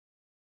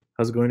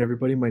How's it going,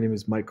 everybody? My name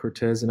is Mike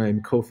Cortez, and I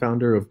am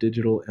co-founder of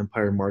Digital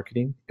Empire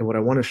Marketing. And what I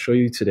want to show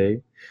you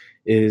today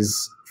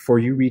is for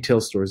you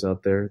retail stores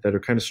out there that are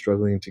kind of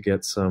struggling to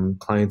get some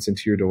clients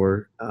into your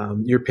door.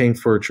 You're paying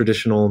for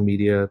traditional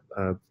media,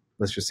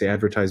 let's just say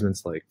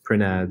advertisements like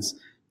print ads,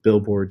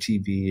 billboard,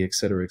 TV, et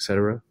cetera, et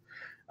cetera.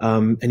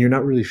 And you're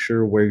not really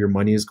sure where your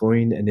money is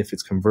going and if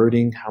it's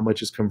converting, how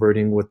much is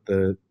converting, what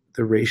the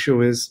ratio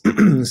is,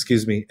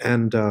 excuse me,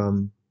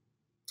 and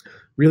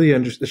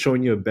really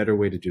showing you a better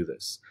way to do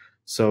this.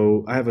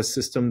 So I have a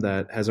system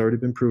that has already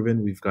been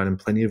proven. We've gotten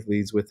plenty of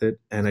leads with it,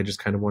 and I just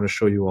kind of want to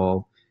show you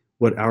all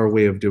what our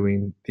way of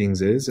doing things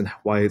is and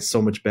why it's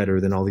so much better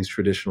than all these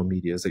traditional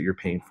medias that you're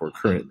paying for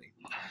currently.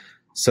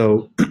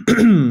 So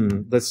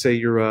let's say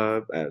you're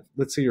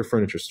a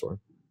furniture store.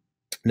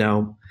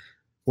 Now,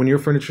 when you're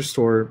a furniture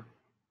store,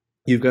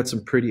 you've got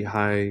some pretty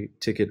high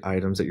ticket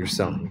items that you're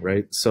selling,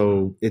 right?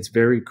 So it's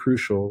very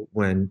crucial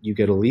when you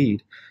get a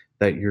lead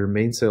that your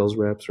main sales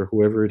reps or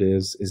whoever it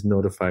is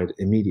notified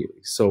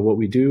immediately. So what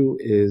we do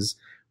is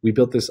we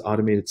built this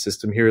automated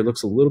system here. It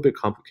looks a little bit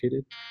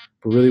complicated,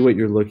 but really what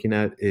you're looking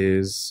at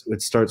is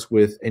it starts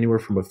with anywhere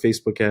from a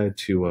Facebook ad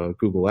to a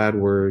Google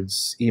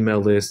AdWords, email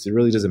list. It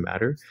really doesn't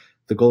matter.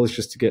 The goal is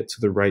just to get to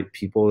the right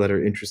people that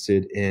are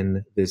interested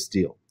in this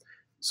deal.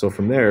 So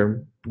from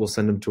there, we'll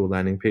send them to a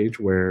landing page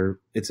where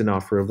it's an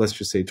offer of, let's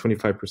just say,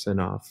 25%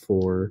 off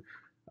for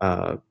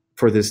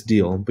this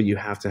deal, but you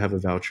have to have a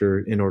voucher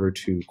in order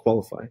to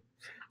qualify.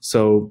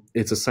 So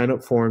it's a sign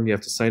up form. You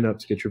have to sign up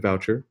to get your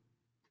voucher.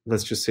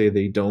 Let's just say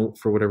they don't,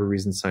 for whatever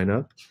reason, sign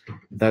up.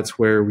 That's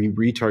where we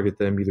retarget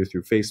them either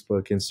through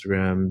Facebook,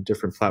 Instagram,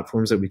 different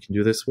platforms that we can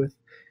do this with,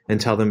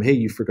 and tell them, hey,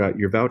 you forgot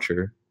your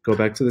voucher. Go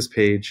back to this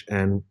page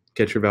and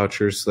get your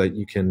voucher so that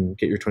you can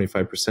get your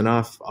 25%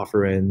 off.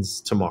 Offer ends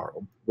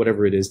tomorrow,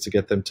 whatever it is, to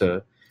get them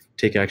to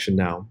take action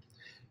now.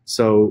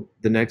 So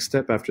the next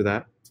step after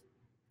that,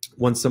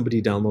 once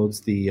somebody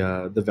downloads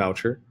the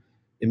voucher,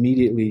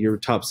 immediately your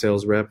top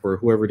sales rep or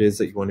whoever it is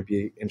that you want to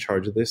be in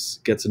charge of this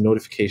gets a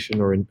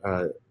notification or an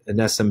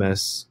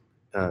SMS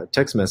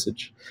text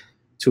message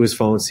to his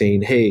phone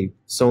saying, hey,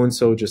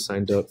 so-and-so just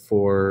signed up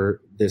for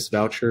this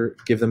voucher.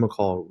 Give them a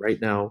call right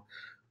now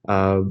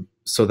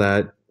so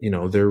that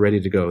they're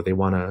ready to go. They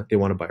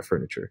wanna buy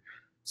furniture.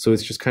 So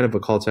it's just kind of a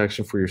call to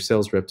action for your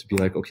sales rep to be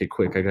like, okay,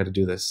 quick, I got to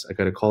do this. I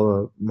got to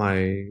call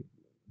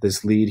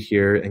this lead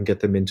here and get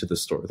them into the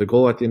store. The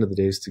goal at the end of the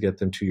day is to get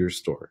them to your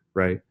store,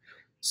 right?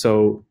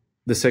 So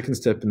the second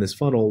step in this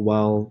funnel,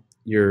 while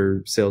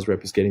your sales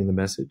rep is getting the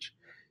message,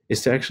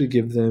 is to actually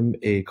give them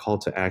a call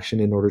to action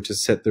in order to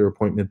set their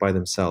appointment by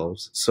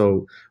themselves.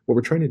 So what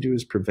we're trying to do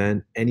is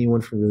prevent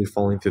anyone from really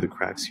falling through the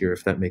cracks here,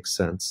 if that makes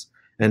sense.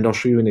 And I'll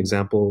show you an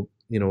example,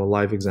 a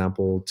live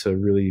example to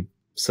really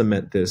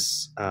cement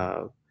this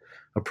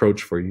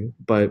approach for you.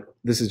 But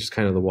this is just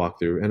kind of the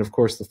walkthrough. And of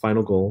course, the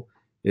final goal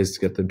is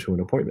to get them to an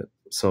appointment.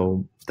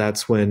 So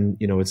that's when,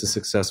 it's a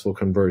successful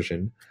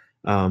conversion.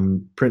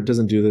 Print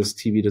doesn't do this,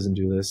 TV doesn't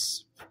do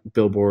this,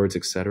 billboards,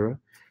 etc.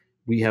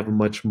 We have a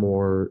much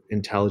more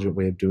intelligent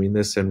way of doing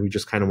this, and we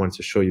just kind of wanted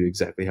to show you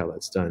exactly how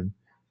that's done.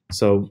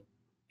 So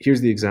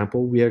here's the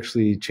example. We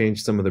actually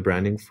changed some of the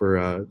branding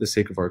for the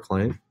sake of our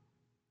client,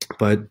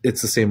 but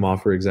it's the same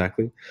offer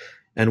exactly.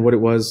 And what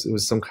it was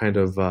some kind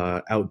of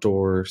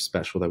outdoor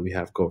special that we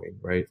have going,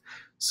 right?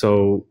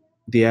 So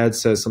the ad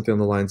says something on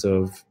the lines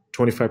of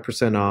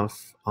 25%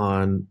 off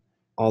on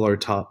all our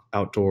top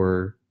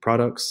outdoor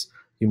products.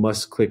 You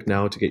must click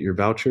now to get your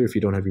voucher. If you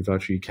don't have your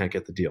voucher, you can't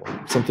get the deal.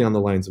 Something on the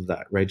lines of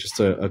that, right? Just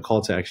a call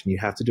to action. You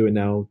have to do it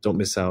now. Don't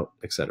miss out,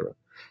 etc.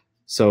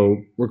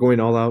 So we're going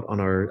all out on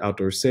our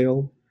outdoor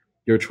sale.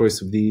 Your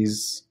choice of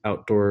these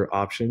outdoor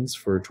options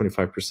for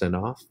 25%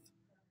 off.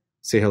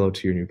 Say hello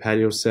to your new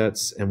patio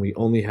sets, and we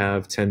only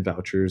have 10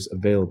 vouchers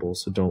available,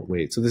 so don't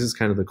wait. So this is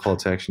kind of the call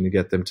to action to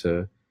get them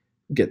to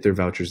get their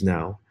vouchers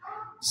now.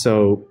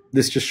 So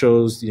this just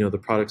shows, the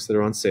products that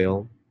are on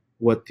sale,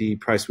 what the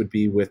price would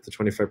be with the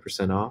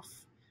 25%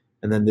 off.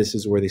 And then this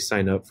is where they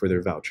sign up for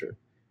their voucher.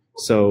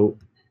 So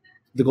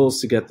the goal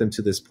is to get them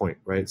to this point,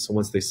 right? So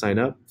once they sign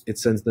up, it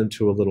sends them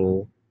to a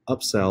little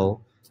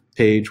upsell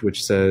page,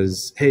 which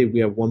says, hey, we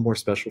have one more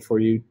special for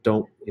you.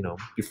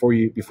 Before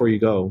you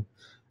go,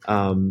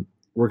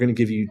 we're going to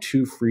give you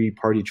 2 free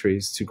party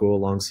trays to go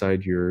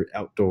alongside your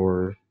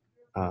outdoor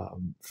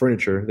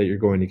furniture that you're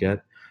going to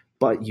get.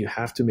 But you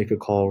have to make a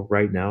call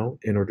right now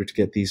in order to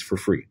get these for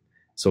free.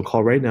 So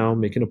call right now,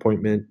 make an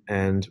appointment,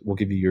 and we'll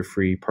give you your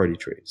free party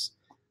trays.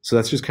 So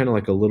that's just kind of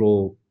like a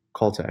little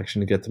call to action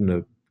to get them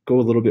to go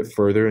a little bit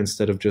further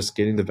instead of just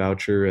getting the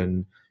voucher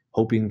and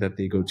hoping that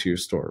they go to your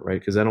store,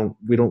 right? Because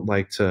we don't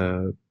like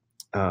to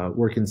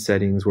work in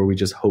settings where we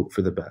just hope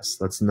for the best.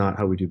 That's not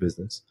how we do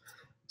business.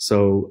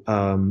 So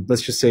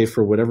let's just say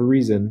for whatever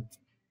reason,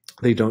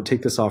 they don't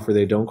take this offer,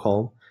 they don't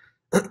call.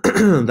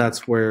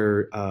 That's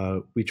where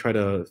we try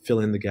to fill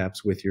in the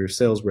gaps with your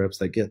sales reps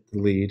that get the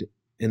lead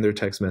in their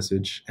text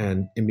message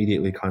and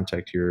immediately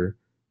contact your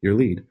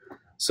lead.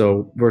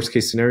 So worst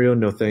case scenario,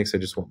 no thanks, I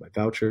just want my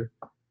voucher.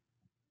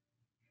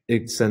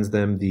 it sends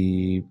them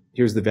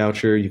here's the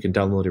voucher. You can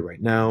download it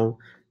right now.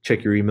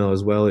 Check your email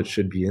as well. It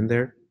should be in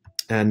there.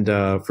 And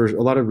for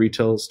a lot of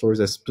retail stores,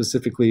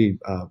 specifically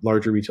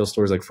larger retail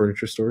stores like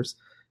furniture stores,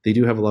 they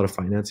do have a lot of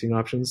financing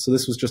options. So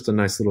this was just a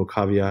nice little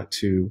caveat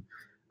to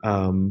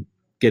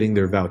getting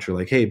their voucher.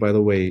 Like, hey, by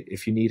the way,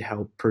 if you need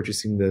help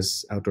purchasing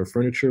this outdoor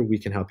furniture, we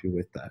can help you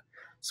with that.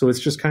 So it's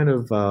just kind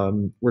of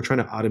we're trying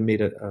to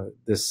automate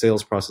this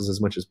sales process as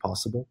much as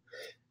possible.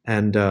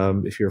 And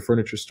if you're a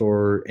furniture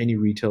store, any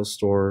retail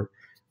store,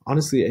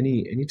 honestly,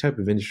 any type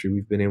of industry,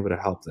 we've been able to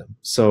help them.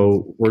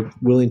 So we're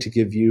willing to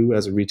give you,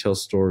 as a retail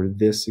store,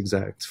 this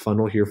exact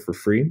funnel here for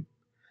free.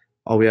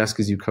 All we ask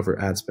is you cover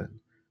ad spend.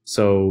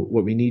 So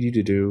what we need you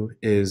to do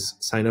is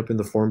sign up in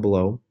the form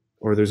below,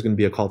 or there's going to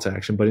be a call to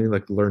action button,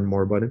 like learn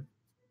more button,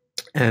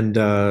 and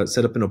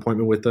set up an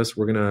appointment with us.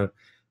 We're going to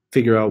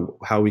figure out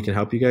how we can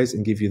help you guys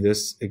and give you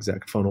this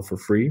exact funnel for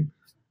free.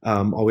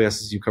 All we ask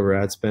is you cover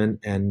ad spend,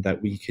 and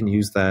that we can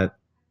use that,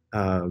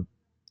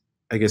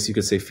 I guess you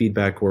could say,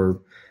 feedback or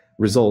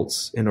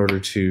results in order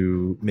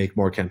to make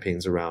more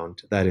campaigns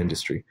around that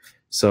industry.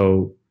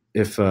 So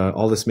if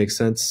all this makes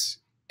sense,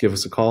 give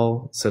us a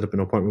call, set up an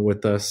appointment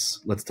with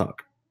us. Let's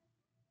talk.